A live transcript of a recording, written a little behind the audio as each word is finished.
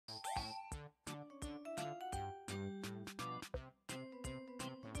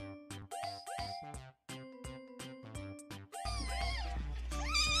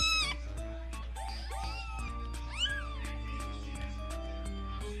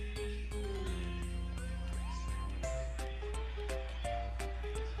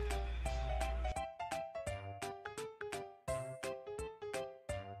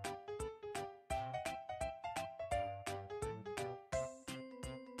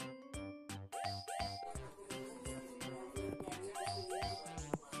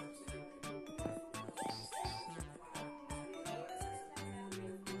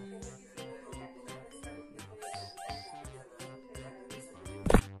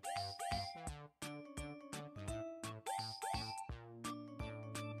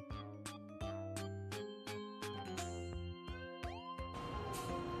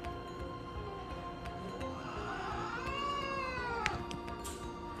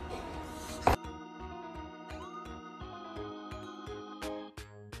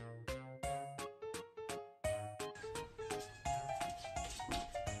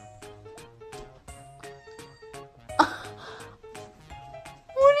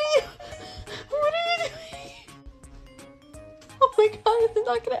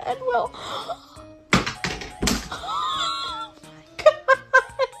not gonna end well.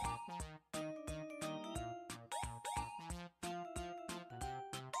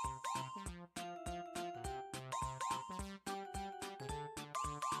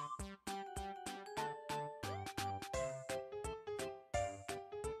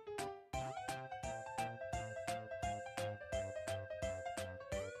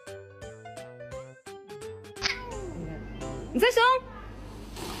你再凶，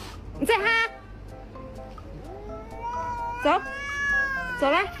你再哈，走，走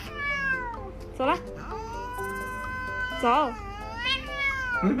了，走了，走。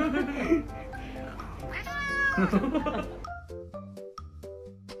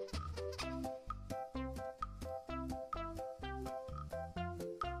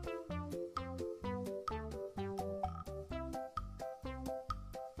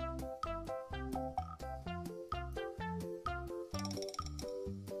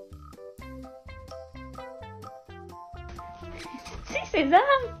Sí, c'est ça.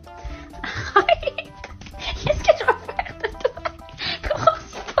 Qu'est-ce que je vais faire de toi?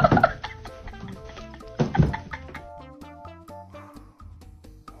 Commence pas.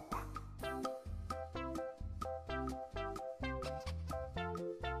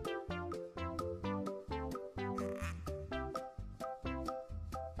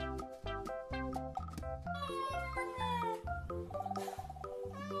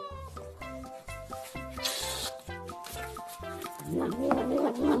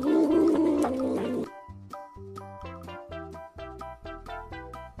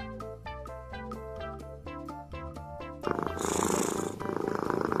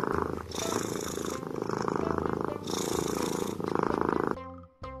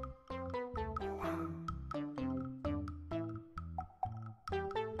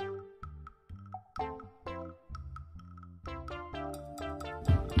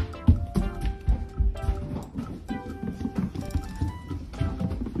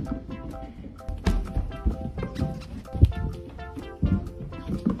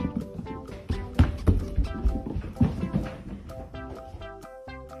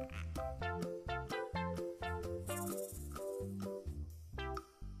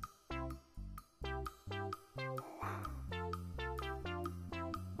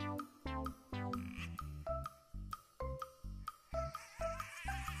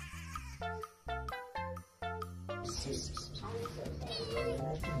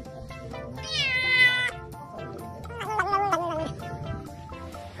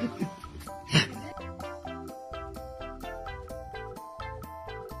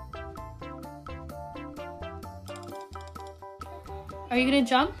 Are you gonna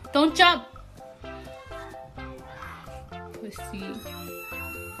jump? Don't jump! Pussy.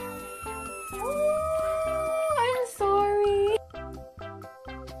 Oh, I'm sorry.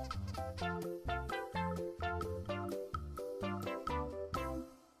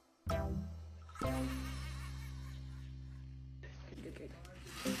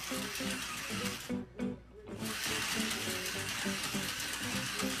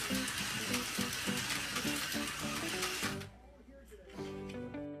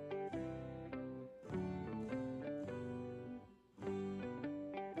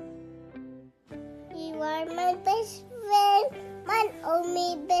 You are my best friend, my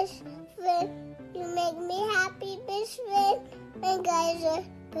only best friend. You make me happy, best friend. My guys are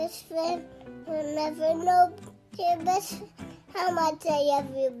best friend. You'll never know your best friend, how much I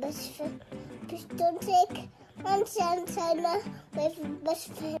love your best friend. Please don't take one chance on a with your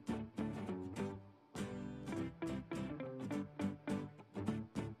best friend.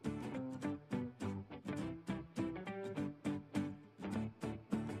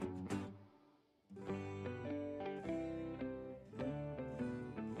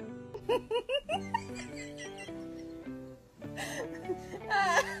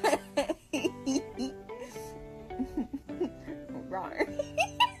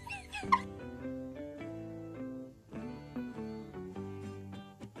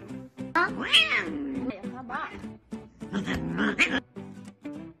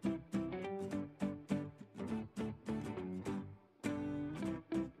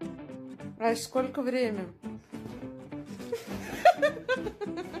 А сколько время?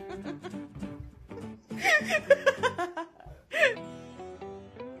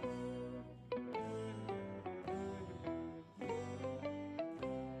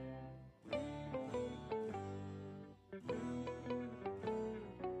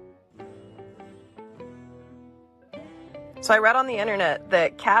 So I read on the internet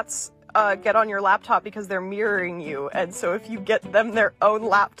that cats get on your laptop because they're mirroring you, and so if you get them their own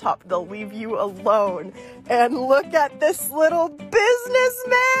laptop, they'll leave you alone. And look at this little businessman!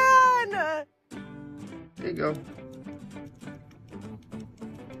 There you go.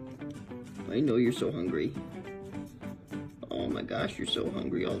 I know you're so hungry. Oh my gosh, you're so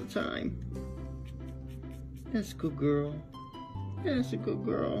hungry all the time. That's a good girl. That's a good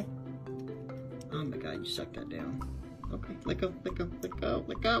girl. Oh my god, you sucked that down. Okay, let go, let go, let go,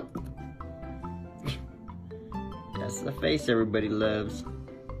 let go. That's the face everybody loves.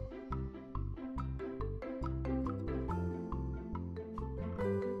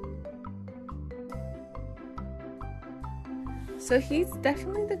 So he's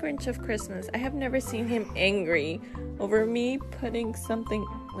definitely the Grinch of Christmas. I have never seen him angry over me putting something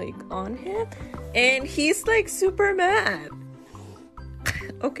like on him, and he's like super mad.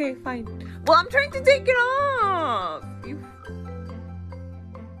 Okay, fine. Well, I'm trying to take it off.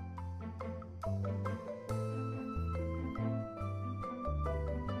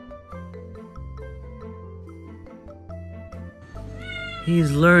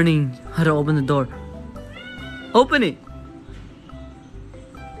 He's learning how to open the door. Open it!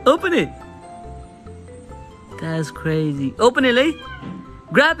 Open it! That's crazy. Open it, Lee!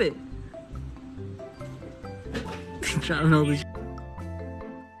 Grab it! Trying to know this.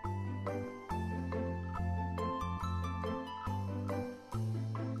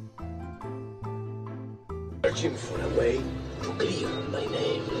 Searching for a way to clear my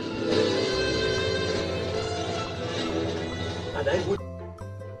name. And I would.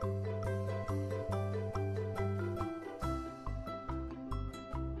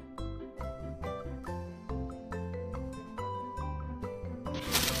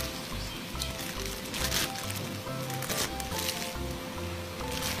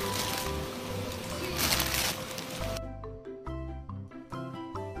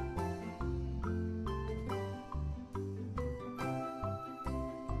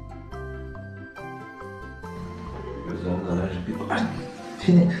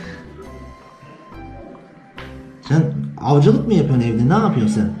 Şimdi sen avcılık mı yapıyorsun evde? Ne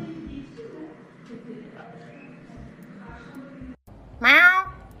yapıyorsun sen? Meow.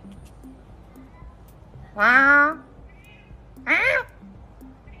 Meow. Meow.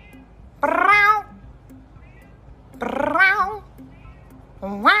 Meow. Meow.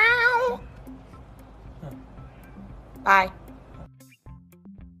 Wow. Bye.